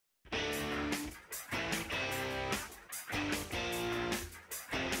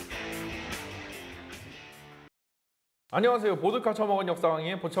안녕하세요. 보드카 처먹은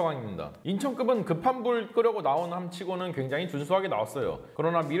역사강의의 보처강입니다. 인천급은 급한 불 끄려고 나온 함치고는 굉장히 준수하게 나왔어요.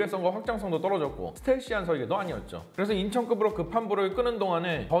 그러나 미래성과 확장성도 떨어졌고 스텔시한 설계도 아니었죠. 그래서 인천급으로 급한 불을 끄는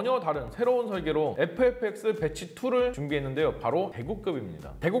동안에 전혀 다른 새로운 설계로 FFX 배치 2를 준비했는데요. 바로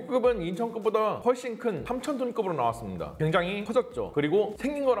대구급입니다. 대구급은 인천급보다 훨씬 큰 3000톤급으로 나왔습니다. 굉장히 커졌죠. 그리고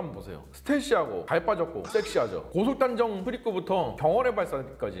생긴 걸 한번 보세요. 스텔시하고 잘 빠졌고 섹시하죠. 고속단정 프리쿠부터 경월의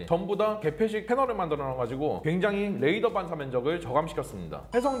발사까지 전부 다 개폐식 패널을 만들어 놔가지고 굉장히 레이더 반사 면적을 저감시켰습니다.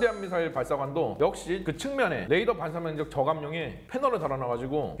 해성대한미사일 발사관도 역시 그 측면에 레이더 반사 면적 저감용의 패널을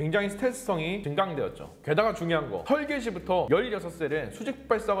달아놔가지고 굉장히 스텔스성이 증강되었죠. 게다가 중요한 거, 설계 시부터 16셀의 수직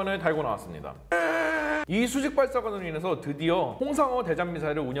발사관을 달고 나왔습니다. 이 수직 발사관으로 인해서 드디어 홍상어 대잠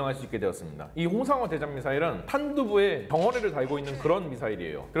미사일을 운영할 수 있게 되었습니다. 이 홍상어 대잠 미사일은 탄두부에 경어리를 달고 있는 그런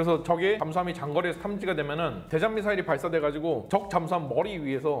미사일이에요. 그래서 적의 잠수함이 장거리에서 탐지가 되면은 대잠 미사일이 발사돼가지고 적 잠수함 머리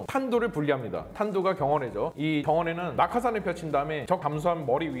위에서 탄두를 분리합니다. 탄두가 경어리죠. 이 경어리는 낙하산을 펼친 다음에 적 잠수함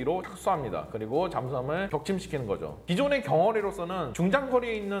머리 위로 착수합니다. 그리고 잠수함을 격침시키는 거죠. 기존의 경어리로서는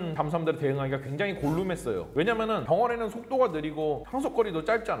중장거리에 있는 잠수함들을 대응하기가 굉장히 골룸했어요. 왜냐면은 경어리는 속도가 느리고 항속거리도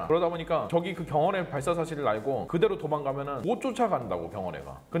짧잖아. 그러다 보니까 적이 그 경어리 발사 사실을 알고 그대로 도망가면은 못 쫓아간다고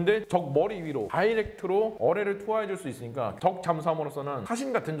경어래가. 근데 적 머리 위로 다이렉트로 어뢰를 투하해줄 수 있으니까 적 잠수함으로서는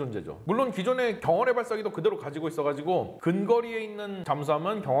사신 같은 존재죠. 물론 기존의 경어래 발사기도 그대로 가지고 있어가지고 근거리에 있는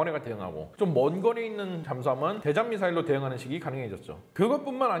잠수함은 경어래가 대응하고 좀 먼 거리에 있는 잠수함은 대잠 미사일로 대응하는 식이 가능해졌죠.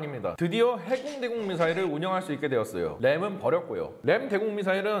 그것뿐만 아닙니다. 드디어 해공 대공 미사일을 운영할 수 있게 되었어요. 램은 버렸고요. 램 대공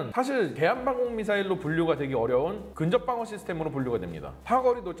미사일은 사실 대한방공 미사일로 분류가 되기 어려운 근접 방어 시스템으로 분류가 됩니다.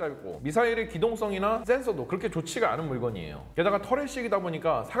 사거리도 짧고 미사일의 기동성이나 센서도 그렇게 좋지가 않은 물건이에요. 게다가 터렛식이다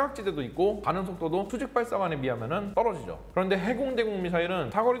보니까 사각지대도 있고 반응 속도도 수직 발사관에 비하면 떨어지죠. 그런데 해공 대공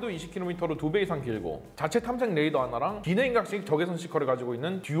미사일은 사거리도 20km로 2배 이상 길고 자체 탐색 레이더 하나랑 비내각식 적외선 시커를 가지고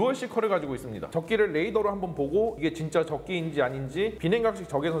있는 듀얼 시커를 가지고 있습니다. 적기를 레이더로 한번 보고 이게 진짜 적기인지 아닌지 비내각식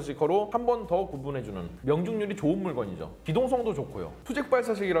적외선 시커로 한 번 더 구분해주는 명중률이 좋은 물건이죠. 기동성도 좋고요. 수직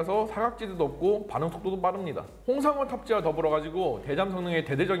발사식이라서 사각지대도 없고 반응 속도도 빠릅니다. 홍상어 탑재와 더불어 가지고 대잠 성능에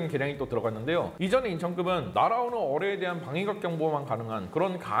대대적인 개량이 또 들어갔는데요. 이전에 인천급은 날아오는 어뢰에 대한 방위각 경보만 가능한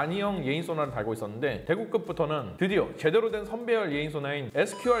그런 간이형 예인 소나를 달고 있었는데 대구급부터는 드디어 제대로 된 선배열 예인 소나인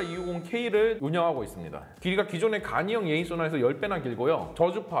SQR260K를 운영하고 있습니다. 길이가 기존의 간이형 예인 소나에서 10배나 길고요.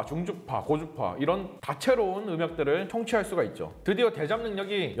 저주파, 중주파, 고주파 이런 다채로운 음역들을 청취할 수가 있죠. 드디어 대잠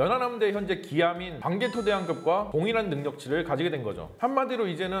능력이 연안함대 현재 기함인 방개토대함급과 동일한 능력치를 가지게 된 거죠. 한마디로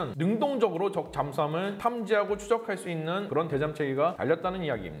이제는 능동적으로 적 잠수함을 탐지하고 추적할 수 있는 그런 대잠 체계가 달렸다는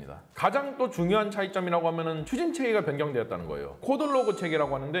이야기입니다. 가장 또 중요한 차이점이라고 하면은 추진 체계가 변경되었다는 거예요. 코드로그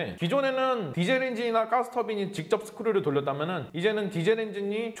체계라고 하는데 기존에는 디젤 엔진이나 가스터빈이 직접 스크류를 돌렸다면은 이제는 디젤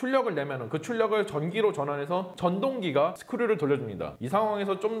엔진이 출력을 내면은 그 출력을 전기로 전환해서 전동기가 스크류를 돌려줍니다. 이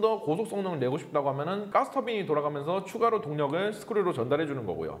상황에서 좀 더 고속 성능을 내고 싶다고 하면은 가스터빈이 돌아가면서 추가로 동력을 스크류로 전달해 주는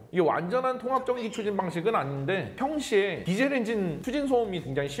거고요. 이게 완전한 통합 전기 추진 방식은 아닌데 평시에 디젤 엔진 추진 소음이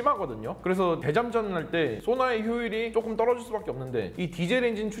굉장히 심하거든요. 그래서 대잠전을 할 때 소나의 효율이 조금 떨어질 수밖에 없는데 이 디젤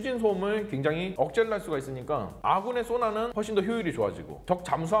엔진 추진 소음을 굉장히 억제를 할 수가 있으니까 아군의 소나는 훨씬 더 효율이 좋아지고 적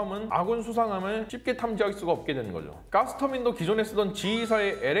잠수함은 아군 수상함을 쉽게 탐지할 수가 없게 되는 거죠. 가스터빈도 기존에 쓰던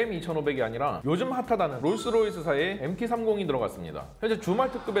GE사의 LM2500이 아니라 요즘 핫하다는 롤스로이스사의 MT30이 들어갔습니다. 현재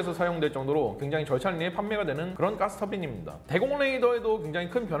주말 특급에서 사용될 정도로 굉장히 절찬리에 판매가 되는 그런 가스터빈입니다. 대공 레이더에도 굉장히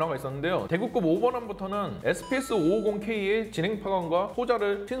큰 변화가 있었는데요. 대구급 5번함부터는 SPS550K의 진행 파관과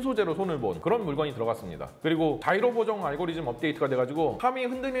소자를 신소재로 손을 본 그런 물건이 들어갔습니다. 그리고 자이로 보정 알고리즘 업데이트가 돼가지고 함이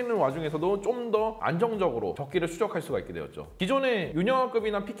흔들리는 와중에서도 좀 더 안정적으로 적기를 추적할 수가 있게 되었죠. 기존의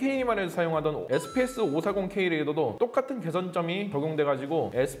윤영하급이나 PK만에서 사용하던 SPS540K 레이더도 똑같은 개선점이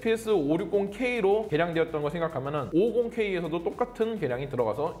적용돼가지고 SPS560K로 개량되었던 거 생각하면은 550K에서도 똑같은 개량이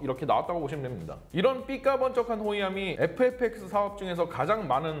들어가서 이렇게 나왔다고 보시면 됩니다. 이런 삐까번쩍한 호위함이 FFX 사업 중에서 가장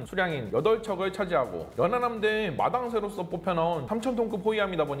많은 수량인 8척을 차지하고 연안함대의 마당새로서 뽑혀나온 3000톤급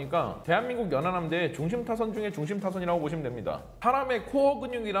호위함이다 보니까 대한민국 연안함대의 중심타선 중에 중심타선이라고 보시면 됩니다. 사람의 코어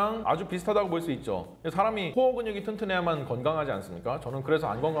근육이랑 아주 비슷하다고 볼 수 있죠. 사람이 코어 근육이 튼튼해야만 건강하지 않습니까? 저는 그래서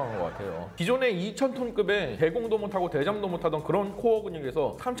안 건강한 것 같아요. 기존에 2000톤급의 대공도 못하고 대잠도 못하던 그런 코어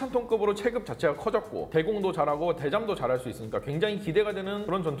근육에서 3000톤급으로 체급 자체가 커졌고 대공도 잘하고 대잠도 잘할 수 있으니까 굉장히 기대가 되는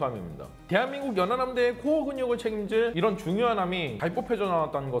그런 전투함입니다. 대한민국 연안함대의 코어 근육을 책임질 이런 중요한 함이 잘 뽑혀져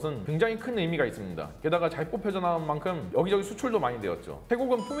나왔다는 것은 굉장히 큰 의미가 있습니다. 게다가 잘 뽑혀져 나온 만큼 여기저기 수출도 많이 되었죠.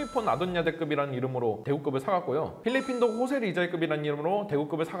 태국은 푸미폰 아돈야대급이라는 이름으로 대구급을 사갔고요. 필리핀도 호세 리자이급이라는 이름으로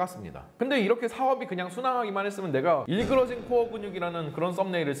대구급을 사갔습니다. 근데 이렇게 이렇게 사업이 그냥 순항하기만 했으면 내가 일그러진 코어 근육이라는 그런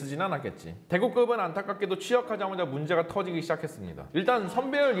썸네일을 쓰진 않았겠지. 대구급은 안타깝게도 취역하자마자 문제가 터지기 시작했습니다. 일단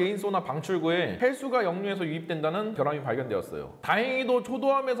선배열 예인소나 방출구에 헬수가 역류해서 유입된다는 결함이 발견되었어요. 다행히도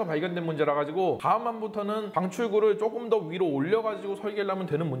초도함에서 발견된 문제라 가지고 다음 함부터는 방출구를 조금 더 위로 올려가지고 설계를 하면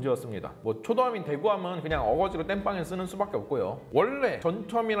되는 문제였습니다. 뭐 초도함인 대구함은 그냥 어거지로 땜빵에 쓰는 수밖에 없고요. 원래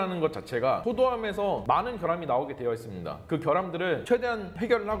전투함이라는 것 자체가 초도함에서 많은 결함이 나오게 되어 있습니다. 그 결함들을 최대한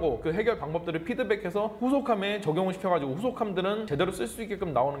해결을 하고 그 해결 방법들을 피드백해서 후속함에 적용을 시켜가지고 후속함들은 제대로 쓸 수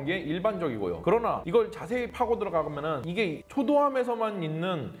있게끔 나오는 게 일반적이고요. 그러나 이걸 자세히 파고 들어가면은 이게 초도함에서만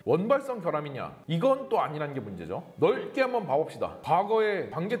있는 원발성 결함이냐? 이건 또 아니라는 게 문제죠. 넓게 한번 봐봅시다. 과거에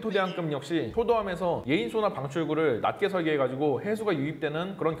방개토대함급 역시 초도함에서 예인소나 방출구를 낮게 설계해가지고 해수가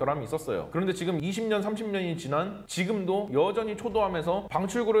유입되는 그런 결함이 있었어요. 그런데 지금 20년, 30년이 지난 지금도 여전히 초도함에서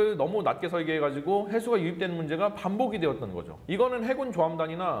방출구를 너무 낮게 설계해가지고 해수가 유입되는 문제가 반복이 되었던 거죠. 이거는 해군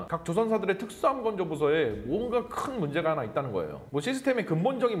조함단이나 각 조선사들의 특수함 건조 부서에 뭔가 큰 문제가 하나 있다는 거예요. 뭐 시스템의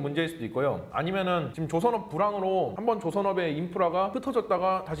근본적인 문제일 수도 있고요. 아니면은 지금 조선업 불황으로 한번 조선업의 인프라가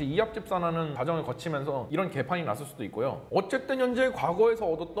흩어졌다가 다시 이합집산하는 과정을 거치면서 이런 개판이 났을 수도 있고요. 어쨌든 현재 과거에서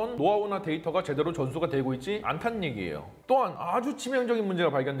얻었던 노하우나 데이터가 제대로 전수가 되고 있지 않다는 얘기예요. 또한 아주 치명적인 문제가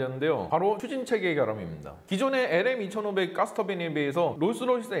발견되는데요. 바로 추진체계의 결함입니다. 기존의 LM2500 가스터빈에 비해서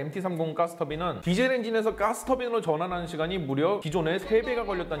롤스로이스 MT30 가스터빈은 디젤 엔진에서 가스터빈으로 전환하는 시간이 무려 기존의 3배가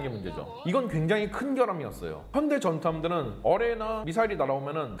걸렸다는 게 문제죠. 이건 굉장히 큰 결함이었어요. 현대 전투함들은 어뢰나 미사일이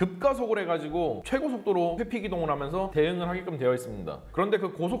날아오면은 급가속을 해가지고 최고 속도로 회피 기동을 하면서 대응을 하게끔 되어 있습니다. 그런데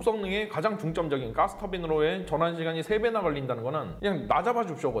그 고속 성능의 가장 중점적인 가스터빈으로의 전환 시간이 3배나 걸린다는 거는 그냥 나잡아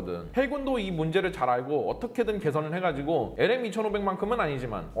줍쇼거든. 해군도 이 문제를 잘 알고 어떻게든 개선을 해가지고 LM2500만큼은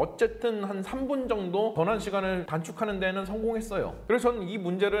아니지만 어쨌든 한 3분 정도 전환 시간을 단축하는 데는 성공했어요. 그래서 저는 이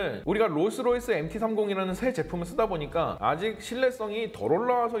문제를 우리가 롤스로이스 MT30이라는 새 제품을 쓰다 보니까 아직 신뢰성이 덜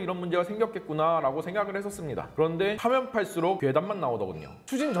올라와서 이런 문제가 생겼겠구나 라고 생각을 했었습니다. 그런데 하면 팔수록 괴담만 나오더군요.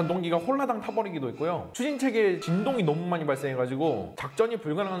 추진 전동기가 홀라당 타버리기도 있고요. 추진 체계에 진동이 너무 많이 발생해가지고 작전이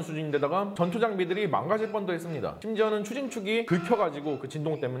불가능한 수준인데다가 전투 장비들이 망가질 뻔도 했습니다. 심지어는 추진축이 긁혀가지고 그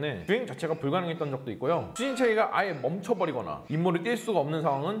진동 때문에 주행 자체가 불가능했던 적도 있고요. 추진 체계가 아예 멈춰버리거나 임무를 뛸 수가 없는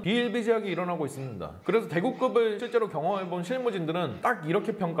상황은 비일비재하게 일어나고 있습니다. 그래서 대구급을 실제로 경험해본 실무진들은 딱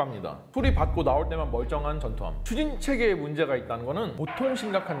이렇게 평가합니다. 소리 받고 나올 때만 멀쩡한 전투함. 추진 체계에 문제가 있다는 거는 보통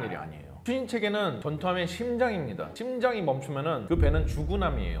심각한 일이 아니에요. 추진 체계는 전투함의 심장입니다. 심장이 멈추면은 그 배는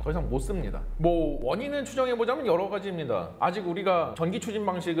주군함이에요. 더 이상 못 씁니다. 뭐 원인을 추정해보자면 여러 가지입니다. 아직 우리가 전기 추진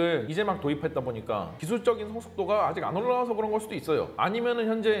방식을 이제 막 도입했다 보니까 기술적인 성숙도가 아직 안 올라와서 그런 걸 수도 있어요. 아니면은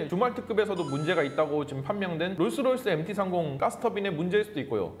현재 주말특급에서도 문제가 있다고 지금 판명된 롤스로이스 MT30 가스터빈의 문제일 수도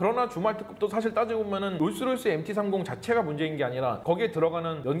있고요. 그러나 주말특급도 사실 따지고 보면은 롤스로이스 MT30 자체가 문제인 게 아니라 거기에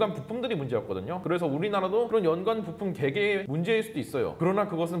들어가는 연관 부품들이 문제였거든요. 그래서 우리나라도 그런 연관 부품 개개의 문제일 수도 있어요. 그러나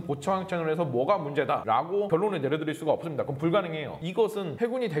그것은 보청 해서 뭐가 문제다 라고 결론을 내려드릴 수가 없습니다. 그건 불가능해요. 이것은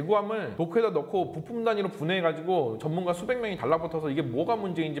해군이 대구함을 도크에다 넣고 부품 단위로 분해해가지고 전문가 수백 명이 달라붙어서 이게 뭐가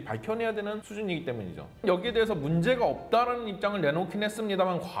문제인지 밝혀내야 되는 수준이기 때문이죠. 여기에 대해서 문제가 없다라는 입장을 내놓긴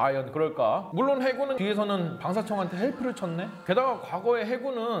했습니다만 과연 그럴까? 물론 해군은 뒤에서는 방사청한테 헬프를 쳤네? 게다가 과거에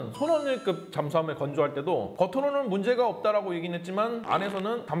해군은 손원일급 잠수함을 건조할 때도 겉으로는 문제가 없다라고 얘기는 했지만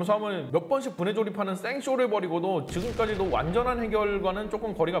안에서는 잠수함을 몇 번씩 분해 조립하는 생쇼를 벌이고도 지금까지도 완전한 해결과는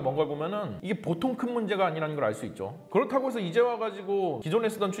조금 거리가 먼 걸 보면 이게 보통 큰 문제가 아니라는 걸 알 수 있죠. 그렇다고 해서 이제 와가지고 기존에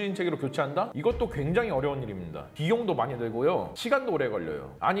쓰던 추진 체계로 교체한다? 이것도 굉장히 어려운 일입니다. 비용도 많이 들고요. 시간도 오래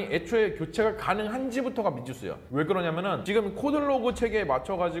걸려요. 아니 애초에 교체가 가능한지부터가 미지수야. 왜 그러냐면은 지금 코드로그 체계에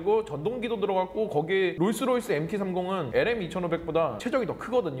맞춰가지고 전동기도 들어갔고 거기에 롤스로이스 MT30은 LM2500보다 최적이 더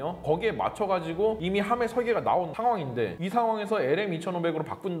크거든요. 거기에 맞춰가지고 이미 함의 설계가 나온 상황인데 이 상황에서 LM2500으로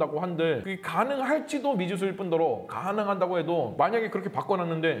바꾼다고 한들 그게 가능할지도 미지수일 뿐더러 가능한다고 해도 만약에 그렇게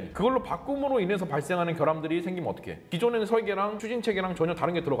바꿔놨는데 그걸로 바꿈으로 인해서 발생하는 결함들이 생기면 어떡해? 기존의 설계랑 추진체계랑 전혀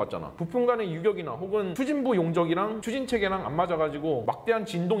다른 게 들어갔잖아. 부품 간의 유격이나 혹은 추진부 용적이랑 추진체계랑 안 맞아가지고 막대한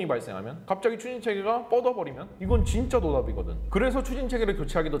진동이 발생하면 갑자기 추진체계가 뻗어버리면 이건 진짜 노답이거든. 그래서 추진체계를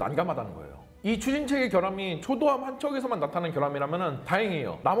교체하기도 난감하다는 거예요. 이 추진체계 결함이 초도함 한 척에서만 나타나는 결함이라면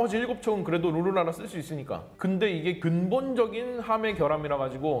다행이에요. 나머지 7척은 그래도 룰루라라 쓸 수 있으니까. 근데 이게 근본적인 함의 결함이라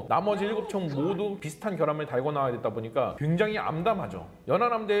가지고 나머지 7척 모두 비슷한 결함을 달고 나와야 됐다 보니까 굉장히 암담하죠.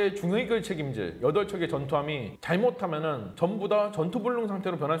 연안함대의 중위기를 책임질 8척의 전투함이 잘못하면은 전부 다 전투불능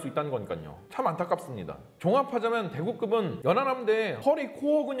상태로 변할 수 있다는 거니까요. 참 안타깝습니다. 종합하자면 대구급은 연안함대의 허리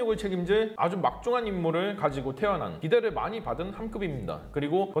코어 근육을 책임질 아주 막중한 임무를 가지고 태어난 기대를 많이 받은 함급입니다.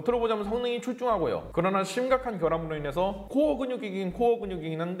 그리고 겉으로 보자면 성능이 출중하고요. 그러나 심각한 결함으로 인해서 코어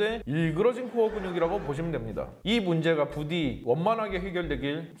근육이긴 한데 일그러진 코어 근육이라고 보시면 됩니다. 이 문제가 부디 원만하게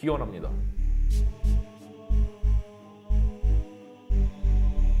해결되길 기원합니다.